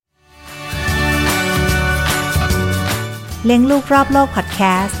เลี้ยงลูกรอบโลกพอดแค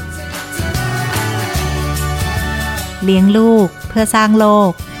สต์เลี้ยงลูกเพื่อสร้างโล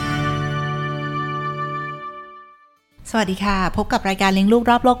กสวัสดีค่ะพบกับรายการเลี้ยงลูก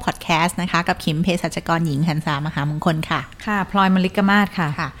รอบโลกพอดแคสต์นะคะกับขิมเภสัชกรหญิงหันษามหามงคลค่ะค่ะพลอยมลิกมาศค่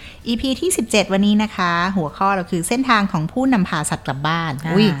ะ EP ที่17วันนี้นะคะหัวข้อเราคือเส้นทางของผู้นำพาสัตว์กลับบ้าน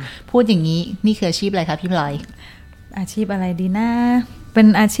พูดอย่างนี้นี่คืออาชีพอะไรคะพี่พลอยอาชีพอะไรดีนะเป็น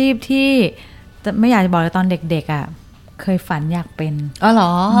อาชีพที่ไม่อยากจะบอกเลยตอนเด็กๆอ่ะเคยฝันอยากเป็นเหร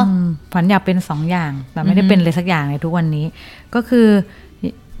อฝันอยากเป็น2 อย่างแต่ไม่ได้เป็นเลยสักอย่างในทุกวันนี้ก็คือ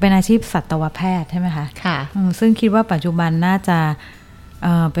เป็นอาชีพสัตวแพทย์ใช่ไหมคะค่ะซึ่งคิดว่าปัจจุบันน่าจะ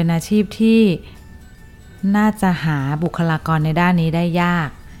เป็นอาชีพที่น่าจะหาบุคลากรในด้านนี้ได้ยาก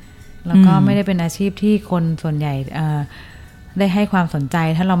แล้วก็ไม่ได้เป็นอาชีพที่คนส่วนใหญ่ได้ให้ความสนใจ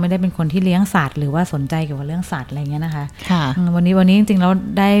ถ้าเราไม่ได้เป็นคนที่เลี้ยงสัตว์หรือว่าสนใจเกี่ยวกับเรื่องสัตว์อะไรเงี้ยนะคะค่ะวันนี้จริงๆแล้ว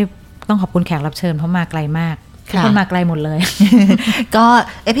ได้ต้องขอบคุณแขกรับเชิญเพราะมาไกลมากทุกคนมาไกลหมดเลย ก็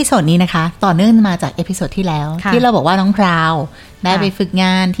เอพิโซดนี้นะคะต่อเนื่องมาจากเอพิโซดที่แล้วที่เราบอกว่าน้องพราวได้ไปฝึกง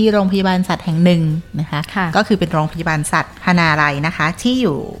านที่โรงพยาบาลสัตว์แห่งหนึ่งนะคะก็คือเป็นโรงพยาบาลสัตว์พนารัยนะคะที่อ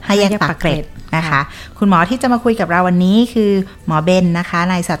ยู่5 แยกปากเกร็ดนะคะคุณหมอที่จะมาคุยกับเราวันนี้คือหมอเบนนะคะ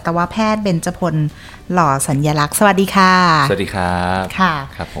นายสัตวแพทย์เบญจพลหล่อสัญลักษณ์สวัสดีค่ะสวัสดีครับค่ะ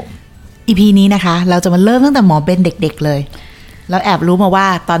ครับผม EP นี้นะคะเราจะมาเริ่มตั้งแต่หมอเบนเด็กๆเลยแล้วแอบรู้มาว่า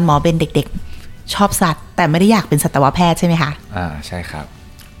ตอนหมอเบนเด็กๆชอบสัตว์แต่ไม่ได้อยากเป็นสัตวแพทย์ใช่ไหมคะใช่ครับ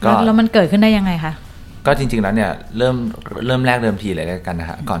แล้วมันเกิดขึ้นได้ยังไงคะก็จริงๆแล้วเนี่ยเริ่มแรกเดิมทีเลยกันนะ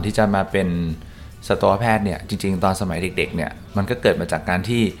ฮะก่อนที่จะมาเป็นสัตวแพทย์เนี่ยจริงๆตอนสมัยเด็กๆเนี่ยมันก็เกิดมาจากการ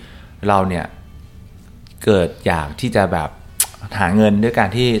ที่เราเนี่ยเกิดอยากที่จะแบบหาเงินด้วยการ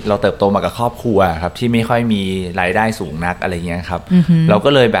ที่เราเติบโตมากับครอบครัวครับที่ไม่ค่อยมีรายได้สูงนักอะไรเงี้ยครับเรา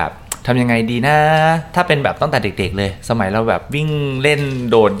ก็เลยแบบทำยังไงดีนะถ้าเป็นแบบตั้งแต่เด็กๆเลยสมัยเราแบบวิ่งเล่น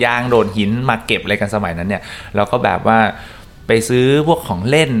โดดยางโดดหินมาเก็บอะไรกันสมัยนั้นเนี่ยเราก็แบบว่าไปซื้อพวกของ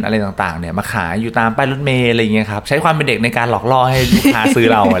เล่นอะไรต่างๆเนี่ยมาขายอยู่ตามป้ายรถเมล์อะไรเงี้ยครับใช้ความเป็นเด็กในการหลอกล่อให้ลูกค้าซื้อ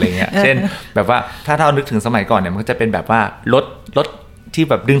เราอะไรเงี้ยเช่นแบบว่าถ้าเรานึกถึงสมัยก่อนเนี่ยมันก็จะเป็นแบบว่ารถที่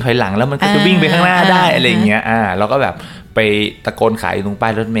แบบดึงถอยหลังแล้วมันก็จะวิ่งไปข้างหน้าได้อะไรเงี้ยเราก็แบบไปตะโกนขายอยู่ตรงป้า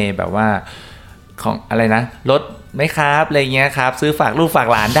ยรถเมล์แบบว่าของอะไรนะรถไม่ครับอะไรเงี้ยครับซื้อฝากลูกฝาก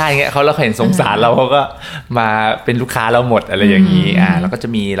หลานได้เงี้ยเขาเห็นสงสารเราเขาก็มาเป็นลูกค้าเราหมดอะไรอย่างนี้แล้วก็จะ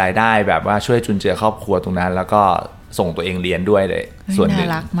มีรายได้แบบว่าช่วยจุนเจือครอบครัวตรงนั้นแล้วก็ส่งตัวเองเรียนด้วยเลยส่วนหนึ่ง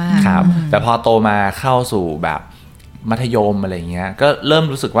ครับแต่พอโตมาเข้าสู่แบบมัธยมอะไรเงี้ยก็เริ่ม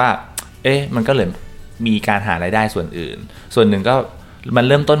รู้สึกว่ามันก็เลยมีการหารายได้ส่วนอื่นส่วนหนึ่งก็มัน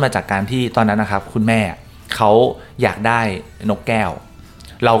เริ่มต้นมาจากการที่ตอนนั้นนะครับคุณแม่เขาอยากได้นกแก้ว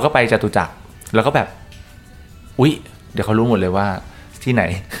เราก็ไปจตุจักรแล้วก็แบบอุ๊ยเดี๋ยวเขารู้หมดเลยว่าที่ไหน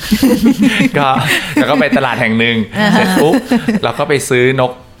ก็แล้วก็ไปตลาดแห่งหนึ่งเสร็จปุ๊บเราก็ไปซื้อน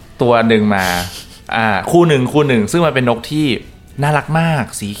กตัวหนึ่งมาคู่หนึ่งซึ่งมันเป็นนกที่น่ารักมาก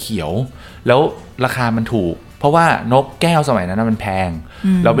สีเขียวแล้วราคามันถูกเพราะว่านกแก้วสมัยนั้นมันแพง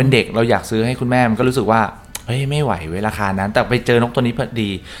เราเป็นเด็กเราอยากซื้อให้คุณแม่มันก็รู้สึกว่าเฮ้ยไม่ไหวเว้ยราคานั้นแต่ไปเจอนกตัวนี้พอดี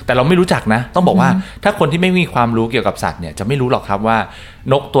แต่เราไม่รู้จักนะต้องบอกว่าถ้าคนที่ไม่มีความรู้เกี่ยวกับสัตว์เนี่ยจะไม่รู้หรอกครับว่า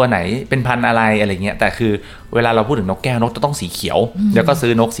นกตัวไหนเป็นพันธุ์อะไรเงี้ยแต่คือเวลาเราพูดถึงนกแก้วนกจะต้องสีเขียวแล้วก็ซื้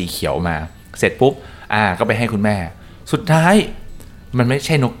อนกสีเขียวมาเสร็จปุ๊บก็ไปให้คุณแม่สุดท้ายมันไม่ใ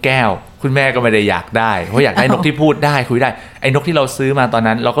ช่นกแก้วคุณแม่ก็ไม่ได้อยากได้เพราะอยากได้นกที่พูดได้คุยได้ไอ้นกที่เราซื้อมาตอน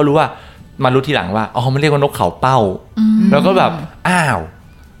นั้นเราก็รู้ว่ามารู้ทีหลังว่ามันเรียกว่านกเขาเป้าแล้วก็แบบ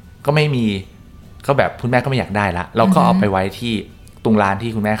ก็ไม่มีก็แบบคุณแม่ก็ไม่อยากได้ละเราก็เอาไปไว้ที่ตรงร้าน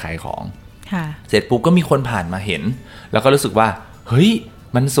ที่คุณแม่ขายของเสร็จปุ๊บก็มีคนผ่านมาเห็นแล้วก็รู้สึกว่าเฮ้ย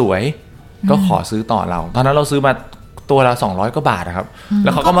มันสวยก็ขอซื้อต่อเราตอนนั้นเราซื้อมาตัวละ200 กว่าบาทครับแล้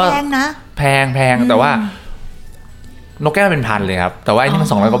วเขาก็มาแพงนะแพงแต่ว่านกแก้วเป็นพันเลยครับแต่ว่าอันนี้มัน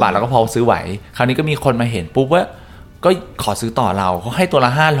200 กว่าบาทแล้วก็พอซื้อไหวคราวนี้ก็มีคนมาเห็นปุ๊บว่าก็ขอซื้อต่อเราเขาให้ตัวล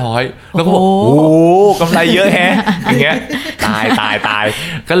ะ500แล้วก็บอกโอ้กำไรเยอะแฮะอย่างเงี้ยตาย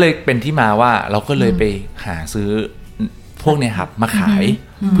ก็เลยเป็นที่มาว่าเราก็เลยไปหาซื้อพวกเนี้ยครับมาขาย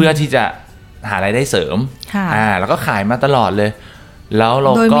เพื่อที่จะหารายได้เสริมแล้วก็ขายมาตลอดเลยแล้วเร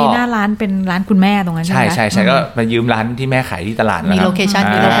าก็โดยมีหน้าร้านเป็นร้านคุณแม่ตรงนั้นใช่ไหมใช่ก็มายืมร้านที่แม่ขายที่ตลาดมีโลเคชั่น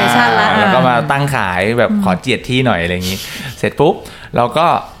แล้วก็มาตั้งขายแบบขอเจียดที่หน่อยอะไรอย่างนี้เสร็จปุ๊บเราก็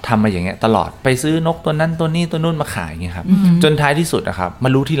ทำมาอย่างเงี้ยตลอดไปซื้อนกตัวนั้นตัวนี้ตัวนู้นมาขายอย่างเงี้ยครับจนท้ายที่สุดนะครับมา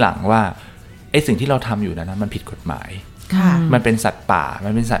รู้ที่หลังว่าไอ้สิ่งที่เราทำอยู่นั้นมันผิดกฎหมายมันเป็นสัตว์ป่ามั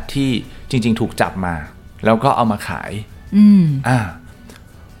นเป็นสัตว์ที่จริงๆถูกจับมาแล้วก็เอามาขาย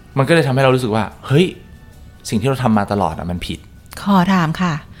มันก็เลยทำให้เรารู้สึกว่าเฮ้ยสิ่งที่เราทำมาตลอดมันผิดขอถาม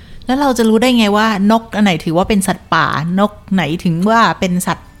ค่ะแล้วเราจะรู้ได้ไงว่านกอันไหนถือว่าเป็นสัตว์ป่านกไหนถึงว่าเป็น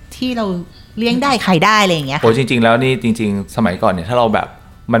สัตว์ที่เราเลี้ยงได้ขายได้อะไรอย่างเงี้ยโอ้จริงๆแล้วนี่จริงๆสมัยก่อนเนี่ยถ้าเราแบบ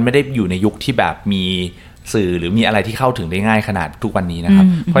มันไม่ได้อยู่ในยุคที่แบบมี สื่อหรือมีอะไรที่เข้าถึงได้ง่ายขนาดทุกวันนี้นะครับ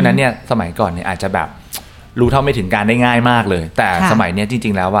เพราะนั้นเนี่ยสมัยก่อนเนี่ยอาจจะแบบรู้เท่าไม่ถึงการได้ง่ายมากเลยแต่สมัยนี้จ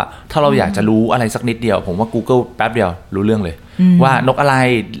ริงๆแล้วว่าถ้าเราอยากจะรู้อะไรสักนิดเดียวผมว่า Google แป๊บเดียวรู้เรื่องเลยว่านกอะไร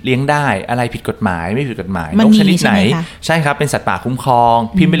เลี้ยงได้อะไรผิดกฎหมายไม่ผิดกฎหมายนกชนิดไหนใช่ครับเป็นสัตว์ป่าคุ้มครอง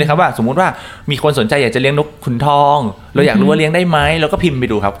พิมพ์ไปเลยครับว่าสมมุติว่ามีคนสนใจอยากจะเลี้ยงนกขุนทองเราอยากรู้ว่าเลี้ยงได้ไหมเราก็พิมพ์ไป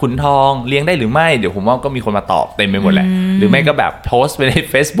ดูครับขุนทองเลี้ยงได้หรือไม่เดี๋ยวผมว่าก็มีคนมาตอบเต็มไปหมดแหละหรือไม่ก็แบบโพสต์ไปใน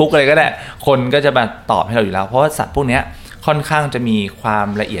Facebook อะไรก็ได้คนก็จะมาตอบให้เราอยู่แล้วเพราะว่าสัตว์พวกนี้ค่อนข้างจะมีความ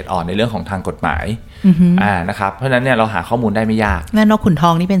ละเอียดอ่อนในเรื่องของทางกฎหมายนะครับเพราะฉะนั้นเนี่ยเราหาข้อมูลได้ไม่ยากแล้วนกขุนทอ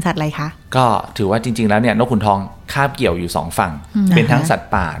งนี่เป็นสัตว์อะไรคะก็ถือว่าจริงๆแล้วเนี่ยนกขุนทองคาบเกี่ยวอยู่2ฝั่งเป็นทั้งสัตว์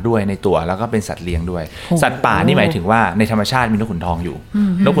ป่าด้วยในตัวแล้วก็เป็นสัตว์เลี้ยงด้วยสัตว์ป่านี่หมายถึงว่าในธรรมชาติมีนกขุนทองอยู่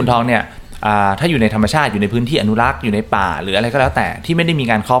นกขุนทองเนี่ยถ้าอยู่ในธรรมชาติอยู่ในพื้นที่อนุรักษ์อยู่ในป่าหรืออะไรก็แล้วแต่ที่ไม่ได้มี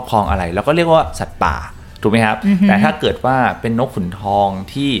การครอบครองอะไรเราก็เรียกว่าสัตว์ป่าถูกไหมครับแต่ถ้าเกิดว่าเป็นนกขุนทอง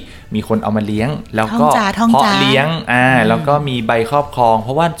ที่มีคนเอามาเลี้ยงแล้วก็เพาะเลี้ยงแล้วก็มีใบครอบครองเพ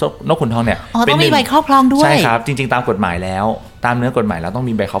ราะว่านกขุนทองเนี่ยต้องมีใบครอบครองด้วยใช่ครับจริงๆตามกฎหมายแล้วตามเนื้อกฎหมายแล้วต้อง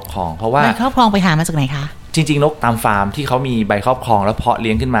มีใบครอบครองเพราะว่าใบครอบครองไปหามาจากไหนคะจริงๆนกตามฟาร์มที่เขามีใบครอบครองแล้วเพาะเ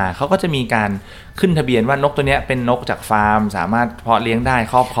ลี้ยงขึ้นมาเขาก็จะมีการขึ้นทะเบียนว่านกตัวนี้เป็นนกจากฟาร์มสามารถเพาะเลี้ยงได้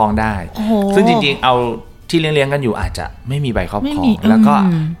ครอบครองได้ซึ่งจริงๆเอาที่เลี้ยงกันอยู่อาจจะไม่มีใบครอบครองแล้วก็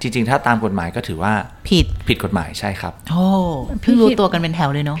จริงๆถ้าตามกฎหมายก็ถือว่าผิดกฎหมายใช่ครับโอ้พี่รู้ตัวกันเป็นแถว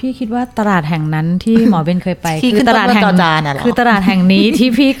เลยเนาะพี่คิดว่าตลาดแห่งนั้นที่หมอเบนเคยไปคือตลาดแห่งคือตลาดแห่งนี้ที่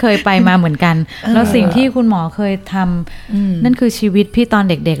พี่เคยไปมาเหมือนกันแล้วสิ่งที่คุณหมอเคยทำนั่นคือชีวิตพี่ตอน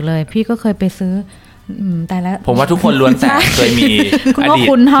เด็กๆเลยพี่ก็เคยไปซื้อแต่แล้วผมว่าทุกคนล้วนแต่เคยมีอดีต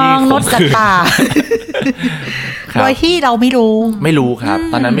ขุนทองนกสัตว์ป่าโดยที่เราไม่รู้ครับ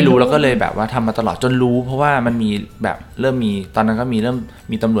ตอนนั้นไม่รู้แล้วก็เลยแบบว่าทำมาตลอดจนรู้เพราะว่ามันมีแบบเริ่มมีตอนนั้นก็เริ่ม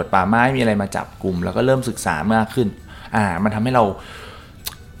มีตำรวจป่าไม้มีอะไรมาจับกลุ่มแล้วก็เริ่มศึกษามากขึ้นมันทำให้เรา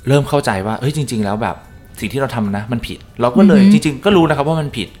เริ่มเข้าใจว่าเฮ้ยจริงๆแล้วแบบสิ่งที่เราทำนะมันผิดเราก็เลยจริงๆก็รู้นะครับว่ามัน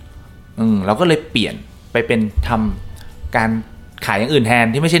ผิดเราก็เลยเปลี่ยนไปเป็นทำการขายอย่างอื่นแทน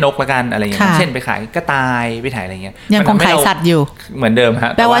ที่ไม่ใช่นกละกันอะไรอย่างเงี้ยเช่นไปขายกระต่ายไปขายอะไรเงี้ยยังคงขายสัตว์อยู่เหมือนเดิมฮ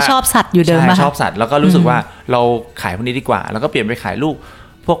ะแปลว่าชอบสัตว์อยู่เดิมชอบสัตว์แล้วก็รู้สึกว่าเราขายพวกนี้ดีกว่าแล้วก็เปลี่ยนไปขายลูก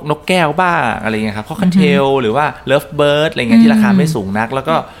พวกนกแก้วบ้าอะไรเงี้ยครับคอคันเทลหรือว่าเลิฟเบิร์ดอะไรเงี้ยที่ราคาไม่สูงนักแล้ว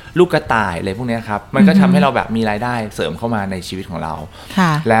ก็ลูกกระต่ายอะไรพวกนี้ครับมันก็ทำให้เราแบบมีรายได้เสริมเข้ามาในชีวิตของเรา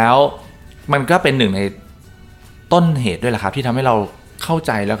แล้วมันก็เป็นหนึ่งในต้นเหตุด้วยแหละครับที่ทำให้เราเข้าใ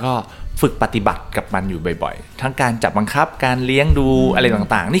จแล้วก็ฝึกปฏิบัติกับมันอยู่บ่อยๆทั้งการจับบังคับการเลี้ยงดูอะไร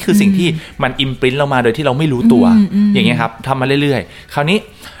ต่างๆนี่คือสิ่งที่มันอิมพรินต์เรามาโดยที่เราไม่รู้ตัวอย่างเงี้ยครับทำมาเรื่อยๆคราวนี้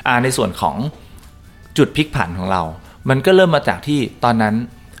ในส่วนของจุดพลิกผันของเรามันก็เริ่มมาจากที่ตอนนั้น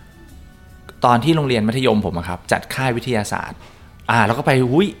ตอนที่โรงเรียนมัธยมผมครับจัดค่ายวิทยาศาสตร์แล้วก็ไป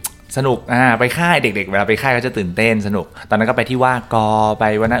สนุกไปค่ายเด็กๆเวลาไปค่ายก็จะตื่นเต้นสนุกตอนนั้นก็ไปที่ว่ากอไป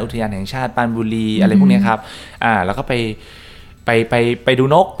วนอุทยานแห่งชาติปรานบุรีอะไรพวกนี้ครับแล้วก็ไปดู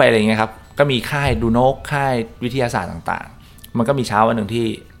นกไปอะไรเงี้ยครับก็มีค่ายดูนกค่ายวิทยาศาสตร์ต่างๆมันก็มีเช้าวันหนึ่งที่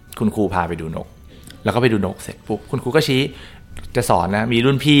คุณครูพาไปดูนกแล้วก็ไปดูนกเสร็จปุ๊บคุณครูก็ชี้จะสอนนะมี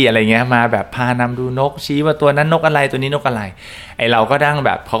รุ่นพี่อะไรเงี้ยมาแบบพานำดูนกชี้ว่าตัวนั้นนกอะไรตัวนี้นกอะไรไอเราก็ดั้งแ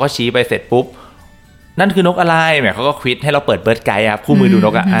บบเขาก็ชี้ไปเสร็จปุ๊บนั่นคือนกอะไรแหมเขาก็ควิดให้เราเปิดเบิร์ดไกด์ครับคู่มือดูน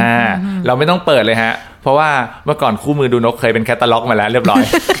กเราไม่ต้องเปิดเลยฮะเพราะว่าเมื่อก่อนคู่มือดูนกเคยเป็นแคตตาล็อกมาแล้วเรียบร้อย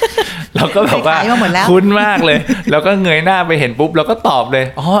เราก็แบบว่าคุ้นมากเลยแล้วก็เงยหน้าไปเห็นปุ๊บเราก็ตอบเลย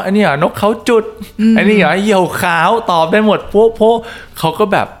อันนี้เหรอนกเขาจุดอันนี้เหรอเหยี่ยวขาวตอบได้หมดโป๊ะเขาก็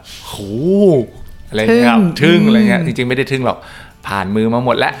แบบโหอะไรเงี้ยทึ่งอะไรเงี้ยจริงๆไม่ได้ทึ่งหรอกผ่านมือมาหม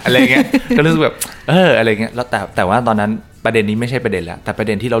ดแล้วอะไรเงี้ยก็รู้สึกแบบอะไรเงี้ยแล้วแต่ว่าตอนนั้นประเด็นนี้ไม่ใช่ประเด็นแล้วแต่ประเ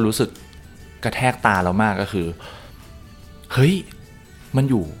ด็นที่เรารู้สึกกระแทกตาเรามากก็คือเฮ้ยมัน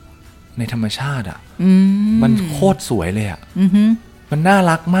อยู่ในธรรมชาติมันโคตรสวยเลยมันน่า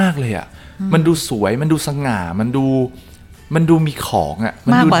รักมากเลยมันดูสวยมันดูสง่ามันดูมีของ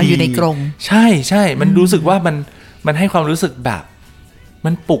มากกว่าอยู่ในกรงใช่มันรู้สึกว่ามันให้ความรู้สึกแบบ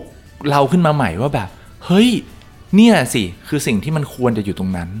มันปลุกเราขึ้นมาใหม่ว่าแบบเฮ้ยเนี่ยสิคือสิ่งที่มันควรจะอยู่ตร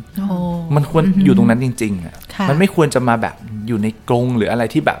งนั้นมันควรอยู่ตรงนั้นจริงๆมันไม่ควรจะมาแบบอยู่ในกรงหรืออะไร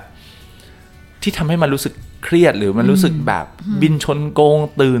ที่แบบที่ทำให้มันรู้สึกเครียดหรือมันรู้สึกแบบบินชนกรง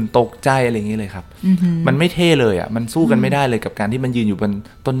ตื่นตกใจอะไรอย่างนี้เลยครับมันไม่เท่เลยมันสู้กันไม่ได้เลยกับการที่มันยืนอยู่บน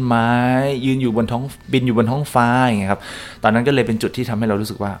ต้นไม้ยืนอยู่บนท้องบินอยู่บนท้องฟ้าอย่างเงี้ยครับตอนนั้นก็เลยเป็นจุดที่ทำให้เรารู้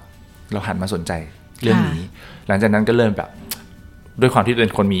สึกว่าเราหันมาสนใจเรื่องนี้หลังจากนั้นก็เริ่มแบบด้วยความที่เป็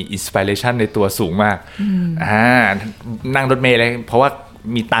นคนมีอินสปิเรชันในตัวสูงมากนั่งรถเมล์เลยเพราะว่า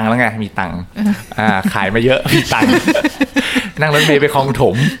มีตังค์แล้วไงมีตังค์ขายมาเยอะมีตังค์ นั่งรถเมล์ไปคลองถ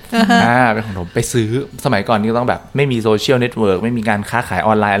มไปคลองถมไปซื้อสมัยก่อนนี่ก็ต้องแบบไม่มีโซเชียลเน็ตเวิร์กไม่มีการค้าขายอ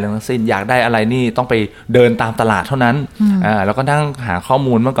อนไลน์อะไรทั้งสิ้นอยากได้อะไรนี่ต้องไปเดินตามตลาดเท่านั้นแล้วก็นั่งหาข้อ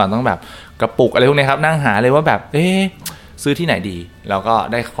มูลเมื่อก่อนต้องแบบกระปุกอะไรพวกนี้ครับนั่งหาเลยว่าแบบซื้อที่ไหนดีแล้วก็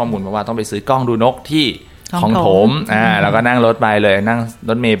ได้ข้อมูลมาว่าต้องไปซื้อกล้องดูนกที่คลองถมแล้วก็นั่งรถไปเลยนั่ง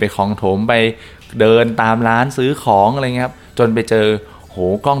รถเมล์ไปคลองถมไปเดินตามร้านซื้อของอะไรเงี้ยครับจนไปเจอ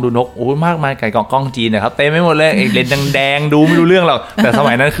กล้องดูนกโอ้มากมายไก่กล้องจีนนะครับเต็มไปหมดเลยเลนส์แดงๆดูไม่รู้เรื่องหรอกแต่ส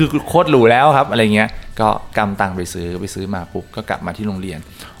มัยนั้นคือโคตรหรูแล้วครับอะไรเงี้ยก็กำตังไปซื้อมาปุ๊บก็กลับมาที่โรงเรียน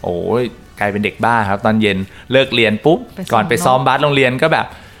โอ้ยกลายเป็นเด็กบ้าครับตอนเย็นเลิกเรียนปุ๊บก่อนไปซ้อมบาสโรงเรียนก็แบบ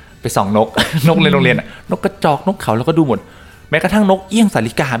ไปส่องนก นกในโรงเรียนนกกระจอกนกเขาแล้วก็ดูหมดแม้กระทั่งนกเอี้ยงสา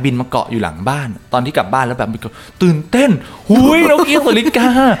ลิกาบินมาเกาะอยู่หลังบ้านตอนที่กลับบ้านแล้วแบบตื่นเต้นหุยนกเอี้ยงสาลิกา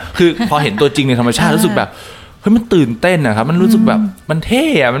คือพอเห็นตัวจริงในธรรมชาติรู้สึกแบบเฮ้ยมันตื่นเต้นนะครับมันรู้สึกแบบมันเท่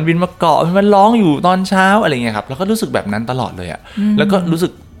อะมันบินมาเกาะมันร้องอยู่ตอนเช้าอะไรเงี้ยครับแล้วก็รู้สึกแบบนั้นตลอดเลยอะแล้วก็รู้สึ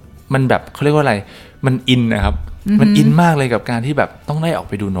กมันแบบเขาเรียกว่าอะไรมันอินนะครับมันอินมากเลยกับการที่แบบต้องได้ออก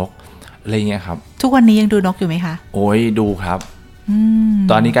ไปดูนกอะไรเงี้ยครับทุกวันนี้ยังดูนกอยู่ไหมคะโอ้ยดูครับ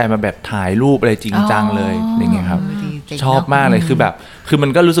ตอนนี้กลายมาแบบถ่ายรูปอะไรจริงจังเลยอะไรเงี้ยครับชอบมากเลยคือแบบคือมั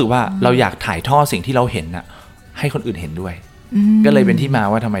นก็รู้สึกว่าเราอยากถ่ายทอดสิ่งที่เราเห็นน่ะให้คนอื่นเห็นด้วยก็เลยเป็นที่มา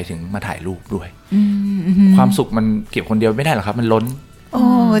ว่าทำไมถึงมาถ่ายรูปด้วยความสุขมันเก็บคนเดียวไม่ได้หรอกครับมันล้น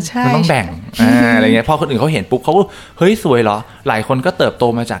ใช่มันต้องแบ่งอะไรเงี้ยพอคนอื่นเขาเห็นปุ๊บเขาเฮ้ยสวยเหรอหลายคนก็เติบโต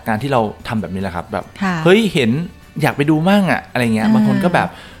มาจากการที่เราทำแบบนี้แหละครับแบบเฮ้ยเห็นอยากไปดูมั่งอะอะไรเงี้ยบางคนก็แบบ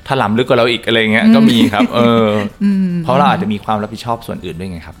ถลำลึกกว่าเราอีกอะไรเงี้ยก็มีครับเพราะเราอาจจะมีความรับผิดชอบส่วนอื่นด้ว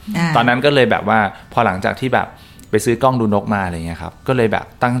ยไงครับตอนนั้นก็เลยแบบว่าพอหลังจากที่แบบไปซื้อกล้องดูนกมาอะไรเงี้ยครับก็เลยแบบ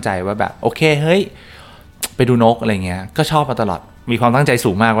ตั้งใจว่าแบบโอเคเฮ้ยไปดูนกอะไรเงี้ยก็ชอบมาตลอดมีความตั้งใจ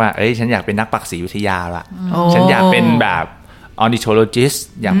สูงมากว่าฉันอยากเป็นนักปักษีวิทยาละฉันอยากเป็นแบบ ornithologist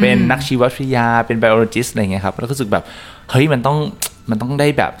อยากเป็นนักชีววิทยาเป็น biologist อะไรเงี้ยครับแล้วก็รู้สึกแบบเฮ้ยมันต้องได้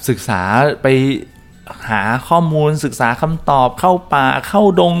แบบศึกษาไปหาข้อมูลศึกษาคำตอบเข้าป่าเข้า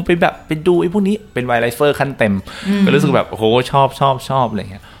ดงไปแบบไปดูไอ้พวกนี้เป็นไวล์ไลเฟอร์ขั้นเต็มก็รู้สึกแบบโอ้โหชอบอะไร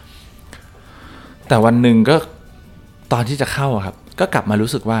เงี้ยแต่วันหนึ่งก็ตอนที่จะเข้าครับก็กลับมา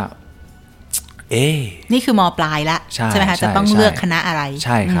รู้สึกว่านี่คือม.ปลายละใช่ไหมคะจะต้องเลือกคณะอะไรใ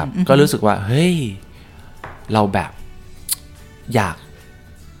ช่ครับก็รู้สึกว่าเฮ้ยเราแบบอยาก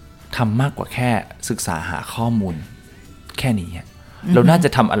ทำมากกว่าแค่ศึกษาหาข้อมูลแค่นี้เราน่าจะ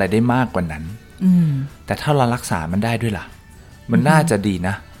ทำอะไรได้มากกว่านั้นแต่ถ้าเรารักษามันได้ด้วยล่ะมันน่าจะดีน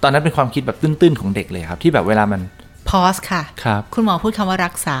ะตอนนั้นเป็นความคิดแบบตื้นๆของเด็กเลยครับที่แบบเวลามันพอสค่ะคุณหมอพูดคำว่า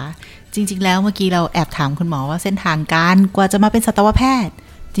รักษาจริงๆแล้วเมื่อกี้เราแอบถามคุณหมอว่าเส้นทางการกว่าจะมาเป็นสัตวแพทย์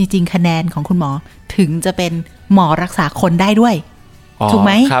จริงๆคะแนนของคุณหมอถึงจะเป็นหมอรักษาคนได้ด้วยถูกไ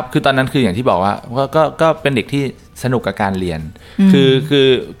หมครับคือตอนนั้นคืออย่างที่บอกว่าก็เป็นเด็กที่สนุกกับการเรียนคือ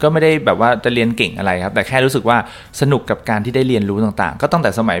ก็ไม่ได้แบบว่าจะเรียนเก่งอะไรครับแต่แค่รู้สึกว่าสนุกกับการที่ได้เรียนรู้ต่างๆก็ตั้งแต่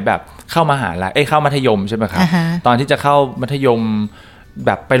สมัยแบบเข้ามหาลัยเข้ามัธยมใช่ไหมครับตอนที่จะเข้ามัธยมแ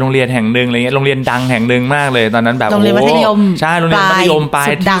บบไปโรงเรียนแห่งหนึ่งอะไรเงี้ยโรงเรียนดังแห่งหนึ่งมากเลยตอนนั้นแบบโรงเรียนมัธยมใช่โรงเรียนมัธยมปลาย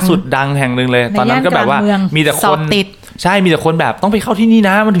ที่สุดดังแห่งหนึ่งเลยตอนนั้นก็แบบว่ามีแต่คนใช่มีแต่คนแบบต้องไปเข้าที่นี่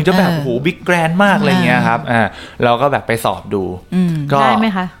นะมันถึงจะแบบโอ้โหบิ๊กแกรนด์มากอะไรเงี้ยครับเราก็แบบไปสอบดูก็ได้ไหม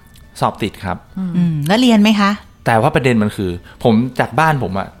คะสอบติดครับแล้วเรียนไหมคะแต่ว่าประเด็นมันคือผมจากบ้านผ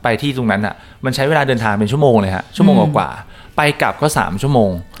มอะไปที่ตรงนั้นอะมันใช้เวลาเดินทางเป็นชั่วโมงเลยฮะชั่วโมงกว่าไปกลับก็3ชั่วโม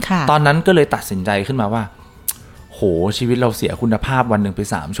งตอนนั้นก็เลยตัดสินใจขึ้นมาว่าโหชีวิตเราเสียคุณภาพวันหนึ่งไป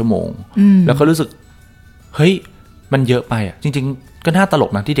3ชั่วโมงแล้วก็รู้สึกเฮ้ยมันเยอะไปอะจริงๆก็น่าตลก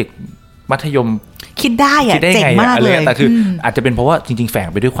นะที่เด็กมัธยมคิดได้อะเจ๋งมากเลยแต่คืออาจจะเป็นเพราะว่าจริงๆแฝง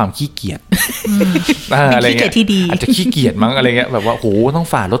ไปด้วยความขี้เกียจอะไรเงี้ยอาจจะขี้เกียจมั้งอะไรเงี้ยแบบว่าโหต้อง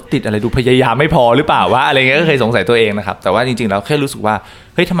ฝ่ารถติดอะไรดูพยายามไม่พอหรือเปล่าวะอะไรเงี้ยก็เคยสงสัยตัวเองนะครับแต่ว่าจริงๆแล้วแค่รู้สึกว่า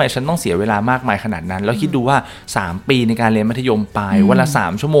เฮ้ยทำไมฉันต้องเสียเวลามากมายขนาดนั้นแล้วคิดดูว่า3ปีในการเรียนมัธยมปลายวันละ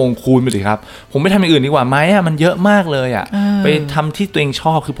3ชั่วโมงคูณไปสิครับผมไม่ทำอย่างอื่นดีกว่าไหมอะมันเยอะมากเลยอะไปทำที่ตัวเองช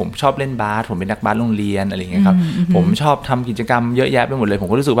อบคือผมชอบเล่นบาสผมเป็นนักบาสโรงเรียนอะไรเงี้ยครับผมชอบทำกิจกรรมเยอะแยะไปหมดเลยผม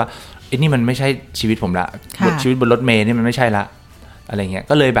ก็รู้สึกว่าไอ้นี่มันไม่ใช่ชีวิตผมละชีวิตบนรถเมล์นี่มันไม่ใช่ละอะไรเงี้ย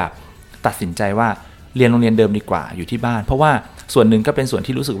ก็เลยแบบตัดสินใจว่าเรียนโรงเรียนเดิมดีกว่าอยู่ที่บ้านเพราะว่าส่วนหนึ่งก็เป็นส่วน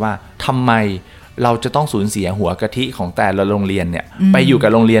ที่รู้สึกว่าทำไมเราจะต้องสูญเสียหัวกะทิของแต่ละโรงเรียนเนี่ยไปอยู่กั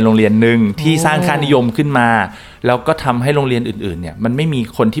บโรงเรียนหนึ่งที่สร้างค่านิยมขึ้นมาแล้วก็ทำให้โรงเรียนอื่นๆเนี่ยมันไม่มี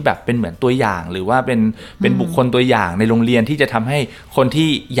คนที่แบบเป็นเหมือนตัวอย่างหรือว่าเป็นบุคคลตัวอย่างในโรงเรียนที่จะทำให้คนที่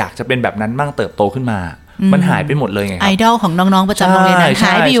อยากจะเป็นแบบนั้นมั่งเติบโตขึ้นมามันหายไปหมดเลยไงครับไอดอลของน้องๆประจำโรงเรียนนั้นห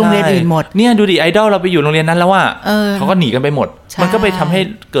ายไปอยู่โรงเรียนอื่นหมดเนี่ยดูดิไอดอลเราไปอยู่โรงเรียนนั้นแล้วว่าเขาก็หนีกันไปหมดมันก็ไปทำให้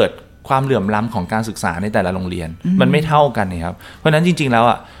เกิดความเหลื่อมล้ำของการศึกษาในแต่ละโรงเรียนมันไม่เท่ากันนะครับเพราะฉะนั้นจริงๆแล้ว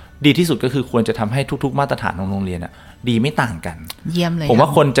อ่ะดีที่สุดก็คือควรจะทำให้ทุกๆมาตรฐานของโรงเรียนอ่ะ ดีไม่ต่างกันเยี่ยมเลยผมว่า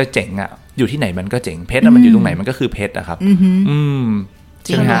คนจะเจ๋งอ่ะอยู่ที่ไหนมันก็เจ๋งเพชรมันอยู่ตรงไหนมันก็คือเพชรอะครับจ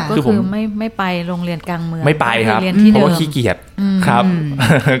ริงค่ะก็คือไม่ไปโรงเรียนกลางเมืองไม่ไปครับเพราะว่าขี้เกียจครับ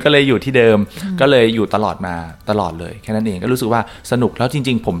ก็เลยอยู่ที่เดิมก็เลยอยู่ตลอดมาตลอดเลยแค่นั้นเองก็รู้สึกว่าสนุกแล้วจ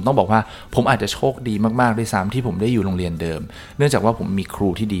ริงๆผมต้องบอกว่าผมอาจจะโชคดีมากๆด้วยซ้ำที่ผมได้อยู่โรงเรียนเดิมเนื่องจากว่าผมมีครู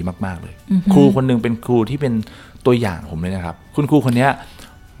ที่ดีมากๆเลยครูคนนึงเป็นครูที่เป็นตัวอย่างผมเลยนะครับคุณครูคนนี้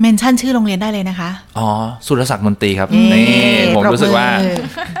เมนชั่นชื่อโรงเรียนได้เลยนะคะอ๋อสุรศักดิ์มนตรีครับนี่ผมรู้สึกว่า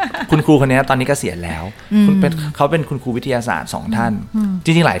คุณครูคนนี้ตอนนี้เกษียณแล้วเขาเป็นคุณครูวิทยาศาสตร์2ท่านจ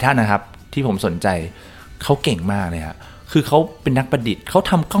ริงๆหลายท่านนะครับที่ผมสนใจเขาเก่งมากเลยครับคือเขาเป็นนักประดิษฐ์เขา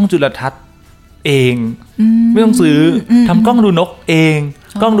ทำกล้องจุลทรรศน์เองไม่ต้องซื้อทำกล้องดูนกเอง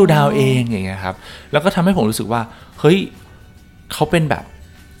กล้องดูดาวเองอย่างเงี้ยครับแล้วก็ทำให้ผมรู้สึกว่าเฮ้ยเขาเป็นแบบ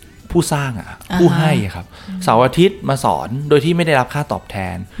ผู้สร้างผู้ให้ครับเสาร์อาทิตย์มาสอนโดยที่ไม่ได้รับค่าตอบแท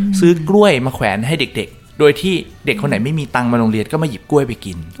นซื้อกล้วยมาแขวนให้เด็กๆโดยที่เด็กคนไหนไม่มีตังค์มาโรงเรียนก็มาหยิบกล้วยไป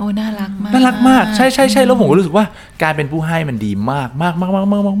กินโอ้น่ารักมากน่ารักมากใช่แล้วผมก็รู้สึกว่าการเป็นผู้ให้มันดีมากม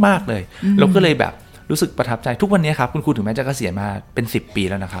ากเลยแล้วก็เลยแบบรู้สึกประทับใจทุกวันนี้ครับคุณครูถึงแม้จะเกษียณมาเป็น10 ปี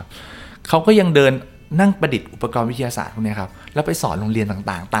แล้วนะครับเขาก็ยังเดินนั่งประดิษฐ์อุปกรณ์วิทยาศาสตร์พวกนี้ครับแล้วไปสอนโรงเรียน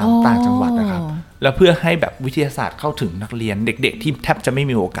ต่างๆต่างจังหวัดนะครับแล้วเพื่อให้แบบวิทยาศาสตร์เข้าถึงนักเรียนเด็กๆที่แทบจะไม่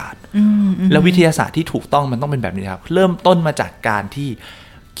มีโอกาสแล้ววิทยาศาสตร์ที่ถูกต้องมันต้องเป็นแบบนี้ครับเริ่มต้นมาจากการที่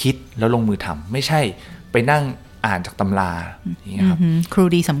คิดแล้วลงมือทำไม่ใช่ไปนั่งอ่านจากตำราอย่างเงี้ยครับครู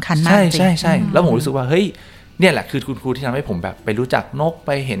ดีสำคัญมากใช่แล้วผมรู้สึกว่าเฮ้ยเนี่ยแหละคือคุณครูที่ทำให้ผมแบบไปรู้จักนกไป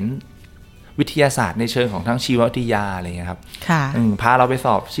เห็นวิทยาศาสตร์ในเชิงของทั้งชีววิทยาอะไรเงี้ยครับพาเราไปส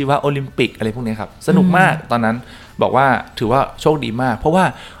อบชีวะโอลิมปิกอะไรพวกนี้ครับสนุกมากตอนนั้นบอกว่าถือว่าโชคดีมากเพราะว่า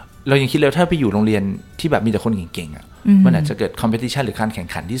เรายังคิดเลยถ้าไปอยู่โรงเรียนที่แบบมีแต่คนเก่งๆมันอาจจะเกิดคอมเพติชันหรือการแข่ง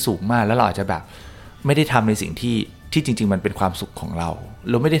ขันที่สูงมากแล้วเราอาจจะแบบไม่ได้ทำในสิ่งที่จริงๆมันเป็นความสุขของเรา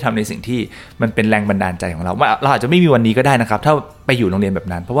ไม่ได้ทำในสิ่งที่มันเป็นแรงบันดาลใจของเราเราอาจจะไม่มีวันนี้ก็ได้นะครับถ้าไปอยู่โรงเรียนแบบ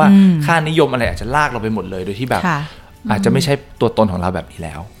นั้นเพราะว่าค่านิยมอะไรอาจจะลากเราไปหมดเลยโดยที่แบบอาจจะไม่ใช่ตัวตนของเราแบบนี้แ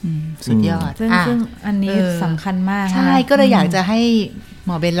ล้วสุดยอดซึ่งอันนี้สำคัญมากใช่ก็เลยอยากจะให้หม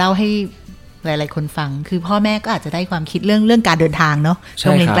อเบนเล่าให้หลายๆคนฟังคือพ่อแม่ก็อาจจะได้ความคิดเรื่องการเดินทางเนาะโ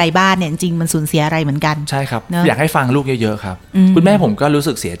รงเรียนไกลบ้านเนี่ยจริงมันสูญเสียอะไรเหมือนกันใช่ครับอยากให้ฟังลูกเยอะๆครับคุณแม่ผมก็รู้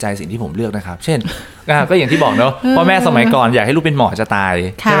สึกเสียใจสิ่งที่ผมเลือกนะครับเช่นก็อย่างที่บอกเนาะพ่อแม่สมัยก่อนอยากให้ลูกเป็นหมอจะตาย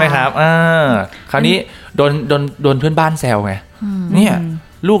ใช่ไหมครับคราวนี้โดนเพื่อนบ้านแซวไงเนี่ย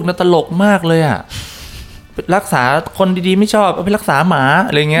ลูกน่าตลกมากเลยรักษาคนดีๆไม่ชอบไปรักษาหมา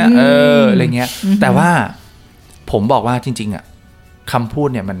อะไรเงี้ยอะไรเงี้ยแต่ว่าผมบอกว่าจริงๆคำพูด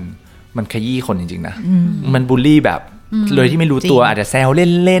เนี่ยมันขยี้คนจริงๆนะมันบูลลี่แบบโดยที่ไม่รู้ตัวอาจจะแซว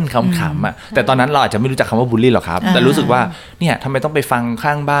เล่นๆขำๆแต่ตอนนั้นเราอาจจะไม่รู้จักคำว่าบูลลี่หรอกครับแต่รู้สึกว่าเนี่ยทำไมต้องไปฟังข้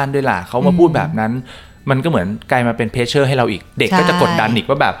างบ้านด้วยล่ะเขามาพูดแบบนั้นมันก็เหมือนกลายมาเป็นเพรสเชอร์ให้เราอีกเด็กก็จะกดดันอีก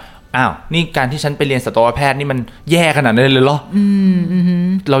ว่าแบบอ้าวนี่การที่ฉันไปเรียนสัตวแพทย์นี่มันแย่ขนาดนั้นเลยเหรอ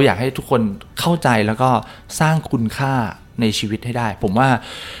เราอยากให้ทุกคนเข้าใจแล้วก็สร้างคุณค่าในชีวิตให้ได้ผมว่า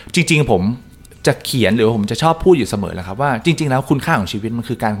จริงๆผมจะเขียนหรือผมจะชอบพูดอยู่เสมอแหละครับว่าจริงๆแล้วคุณค่าของชีวิตมัน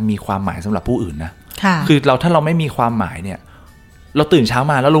คือการมีความหมายสำหรับผู้อื่นนะคือถ้าเราไม่มีความหมายเนี่ยเราตื่นเช้า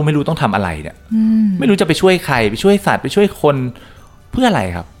มาแล้วเราไม่รู้ต้องทำอะไรเนี่ยไม่รู้จะไปช่วยใครไปช่วยสัตว์ไปช่วยคนเพื่ออะไร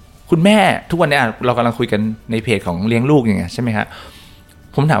ครับคุณแม่ทุกวันนี้เรากำลังคุยกันในเพจของเลี้ยงลูกอย่างเงี้ยใช่ไหมฮะ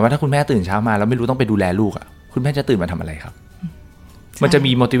ผมถามว่าถ้าคุณแม่ตื่นเช้ามาแล้วไม่รู้ต้องไปดูแลลูกคุณแม่จะตื่นมาทำอะไรครับมันจะ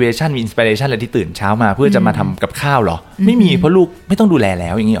มี motivation มี inspiration อะไรที่ตื่นเช้ามาเพื่อจะมาทำกับข้าวหรอไม่มีเพราะลูกไม่ต้องดูแลแล้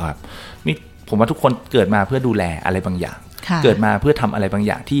วอย่างนี้หรอครับผมว่าทุกคนเกิดมาเพื่อดูแลอะไรบางอย่างเกิดมาเพื่อทำอะไรบางอ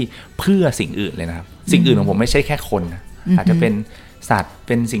ย่างที่เพื่อสิ่งอื่นเลยนะครับสิ่งอื่นของผมไม่ใช่แค่คนอาจจะเป็นสัตว์เ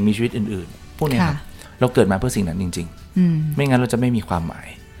ป็นสิ่งมีชีวิตอื่นๆพวกนี้ครับเราเกิดมาเพื่อสิ่งนั้นจริงๆไม่งั้นเราจะไม่มีความหมาย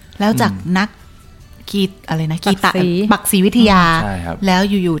แล้วจากนักกีอะไรนะกีตาบักศรีวิทยาแล้ว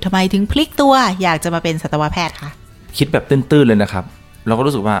อยู่ๆทำไมถึงพลิกตัวอยากจะมาเป็นสัตวแพทย์คะคิดแบบตื้นๆเลยนะครับเราก็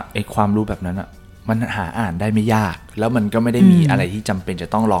รู้สึกว่าไอ้ความรู้แบบนั้นอะมันหาอ่านได้ไม่ยากแล้วมันก็ไม่ได้มีอะไรที่จำเป็นจะ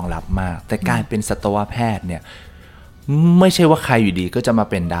ต้องรองรับมากแต่การเป็นสัตวแพทย์เนี่ยไม่ใช่ว่าใครอยู่ดีก็จะมา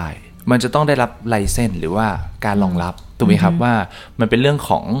เป็นได้มันจะต้องได้รับไลเซนส์หรือว่าการรองรับถูกไหมครับว่ามันเป็นเรื่อง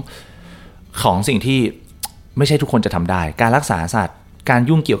ของสิ่งที่ไม่ใช่ทุกคนจะทำได้การรักษาสัตว์การ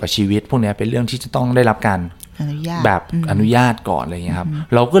ยุ่งเกี่ยวกับชีวิตพวกนี้เป็นเรื่องที่จะต้องได้รับการแบบอนุญาตก่อนอะไรอย่างเงี้ยครับ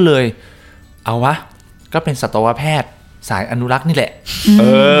เราก็เลยเอาวะก็เป็นสัตวแพทย์สายอนุรักษ์นี่แหละ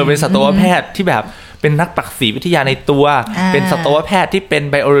เป็นสัตวแพทย์ที่แบบเป็นนักปักษีวิทยาในตัวเป็นสัตวแพทย์ที่เป็น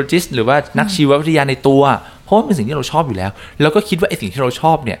ไบโอโลจิสต์หรือว่านักชีววิทยาในตัวเพราะว่าเป็นสิ่งที่เราชอบอยู่แล้วแล้วก็คิดว่าไอ้สิ่งที่เราช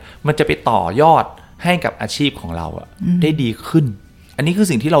อบเนี่ยมันจะไปต่อยอดให้กับอาชีพของเราได้ดีขึ้นอันนี้คือ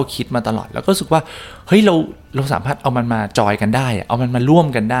สิ่งที่เราคิดมาตลอดแล้วก็รู้สึกว่าเฮ้ยเราสามารถเอามันมาจอยกันได้เอามันมาร่วม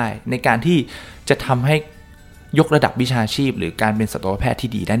กันได้ในการที่จะทำให้ ยกระดับวิชาชีพหรือการเป็นสัตวแพทย์ที่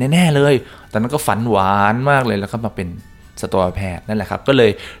ดีได้แน่ๆเลยตอนนั้นก็ฝันหวานมากเลยแล้วก็มาเป็นสัตวแพทย์นั่นแหละครับก็เล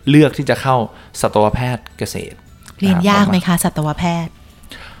ยเลือกที่จะเข้าสัตวแพทย์เกษตรเรียนยากไหมคะสัตวแพทย์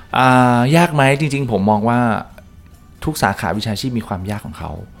ยากไหมจริงๆผมมองว่าทุกสาขาวิชาชีพมีความยากของเข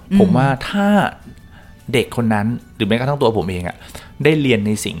าผมว่าถ้าเด็กคนนั้นหรือแม้กระทั่งตัวผมเองอะได้เรียนใ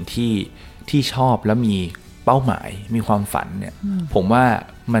นสิ่งที่ชอบแล้วมีเป้าหมายมีความฝันเนี่ยผมว่า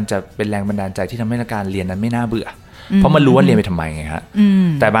มันจะเป็นแรงบันดาลใจที่ทำให้การเรียนนั้นไม่น่าเบื่อเพราะมันรู้ว่าเรียนไปทำไมไงฮะ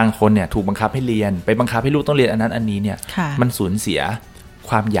แต่บางคนเนี่ยถูกบังคับให้เรียนไปบังคับให้ลูกต้องเรียนอันนั้นอันนี้เนี่ยมันสูญเสีย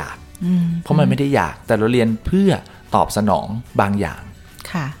ความอยากเพราะมันไม่ได้อยากแต่เราเรียนเพื่อตอบสนองบางอย่าง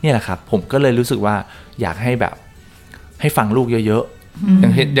นี่แหละครับผมก็เลยรู้สึกว่าอยากให้แบบให้ฟังลูกเยอะๆอ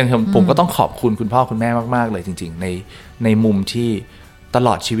ย่างผมก็ต้องขอบคุณคุณพ่อคุณแม่มากๆเลยจริงๆในมุมที่ตล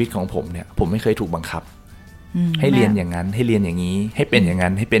อดชีวิตของผมเนี่ยผมไม่เคยถูกบังคับให้เรียนอย่างนั้นให้เรียนอย่างนี้ให้เป็นอย่างนั้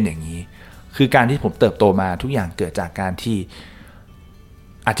นให้เป็นอย่างนี้คือการที่ผมเติบโตมาทุกอย่างเกิดจากการที่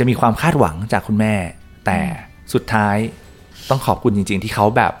อาจจะมีความคาดหวังจากคุณแม่แต่สุดท้ายต้องขอบคุณจริงๆที่เขา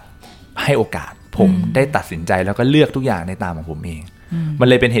แบบให้โอกาสผมได้ตัดสินใจแล้วก็เลือกทุกอย่างในตามของผมเองมัน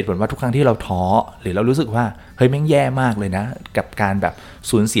เลยเป็นเหตุผลว่าทุกครั้งที่เราท้อหรือเรารู้สึกว่าเฮ้ยแม่งแย่มากเลยนะกับการแบบ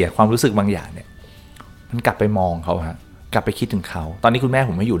สูญเสียความรู้สึกบางอย่างเนี่ยมันกลับไปมองเขาฮะกลับไปคิดถึงเขาตอนนี้คุณแม่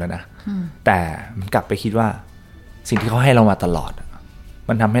ผมไม่อยู่แล้วนะแต่มันกลับไปคิดว่าสิ่งที่เขาให้เรามาตลอด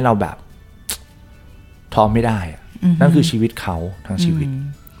มันทำให้เราแบบท้อไม่ได้นั่นคือชีวิตเขาทั้งชีวิต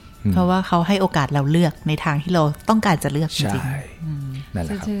เพราะว่าเขาให้โอกาสเราเลือกในทางที่เราต้องการจะเลือกจริงๆนั่นแหล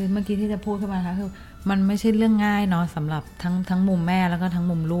ะครับเมื่อกี้ที่จะพูดขึ้นมาค่ะคือมันไม่ใช่เรื่องง่ายเนาะสำหรับทั้งมุมแม่แล้วก็ทั้ง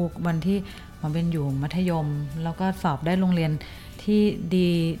มุมลูกวันที่มาเป็นอยู่มัธยมแล้วก็สอบได้โรงเรียนที่ดี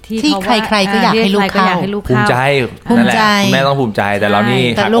ที่เขาว่าใครๆก็อยากให้ลูกเข้าภูมิใจนั่นแหละคุณแม่ต้องภูมิใจแต่เรานี่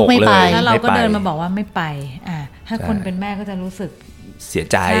หักอกเลยแล้วเราก็เดินมาบอกว่าไม่ไปถ้าคนเป็นแม่ก็จะรู้สึกเสีย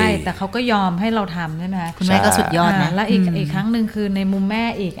ใจใช่แต่เขาก็ยอมให้เราทำใช่ไหมคะคุณแม่ก็สุดยอดนะแล้วอีกครั้งหนึ่งคือในมุมแม่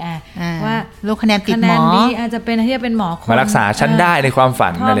อีกว่าลูกคะแนนติดหมออาจจะเป็นที่จะเป็นหมอมารักษาฉันได้ในความฝั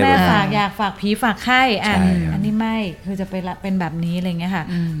นพ่อแม่ฝากอยากฝากผีฝากไข้อันนี้ไม่คือจะเป็นแบบนี้อะไรเงี้ยค่ะ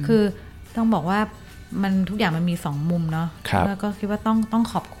คือต้องบอกว่ามันทุกอย่างมันมีสองมุมเนาะแล้วก็คิดว่าต้อง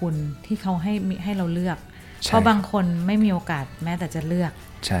ขอบคุณที่เขาให้เราเลือกเพราะบางคนไม่มีโอกาสแม้แต่จะเลือก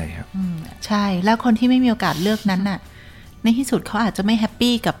ใช่ครับใช่แล้วคนที่ไม่มีโอกาสเลือกนั้นน่ะในที่สุดเขาอาจจะไม่แฮป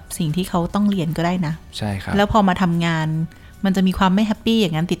ปี้กับสิ่งที่เขาต้องเรียนก็ได้นะใช่ครับแล้วพอมาทำงานมันจะมีความไม่แฮปปี้อย่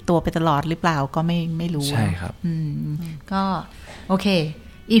างนั้นติดตัวไปตลอดหรือเปล่าก็ไม่รู้ใช่ครับก็โอเค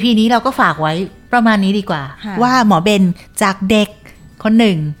EP นี้เราก็ฝากไว้ประมาณนี้ดีกว่าว่าหมอเบนจากเด็กคนห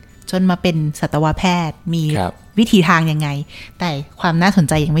นึ่งจนมาเป็นสัตวแพทย์มีวิธีทางยังไงแต่ความน่าสน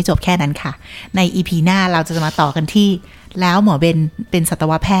ใจยังไม่จบแค่นั้นค่ะใน EP หน้าเราจะมาต่อกันที่แล้วหมอเบนเป็นสัต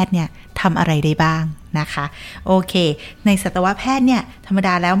วแพทย์เนี่ยทำอะไรได้บ้างนะคะโอเคในสัตวแพทย์เนี่ยธรรมด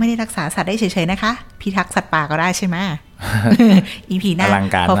าแล้วไม่ได้รักษาสัตว์ได้เฉยๆนะคะพิทักษ์สัตว์ป่าก็ได้ใช่ไหม EP หน้า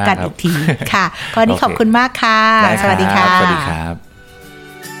พบกันอีกทีค่ะก็วันนี้ขอบคุณมากค่ะสวัสดีค่ะสวัสดีครับ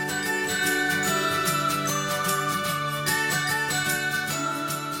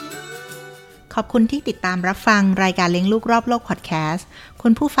ขอบคุณที่ติดตามรับฟังรายการเลี้ยงลูกรอบโลกพอดแคสต์คุ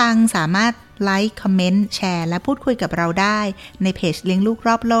ณผู้ฟังสามารถไลค์คอมเมนต์แชร์และพูดคุยกับเราได้ในเพจเลี้ยงลูกร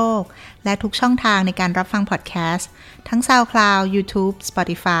อบโลกและทุกช่องทางในการรับฟังพอดแคสต์ทั้ง SoundCloud YouTube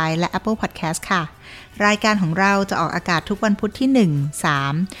Spotify และ Apple Podcast ค่ะรายการของเราจะออกอากาศทุกวันพุธที่1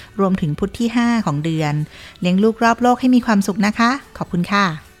 3รวมถึงพุธที่5ของเดือนเลี้ยงลูกรอบโลกให้มีความสุขนะคะขอบคุณค่ะ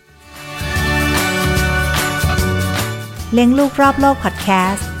เลี้ยงลูกรอบโลกพอดแค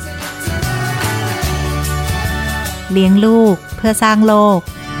สต์เลี้ยงลูกเพื่อสร้างโลก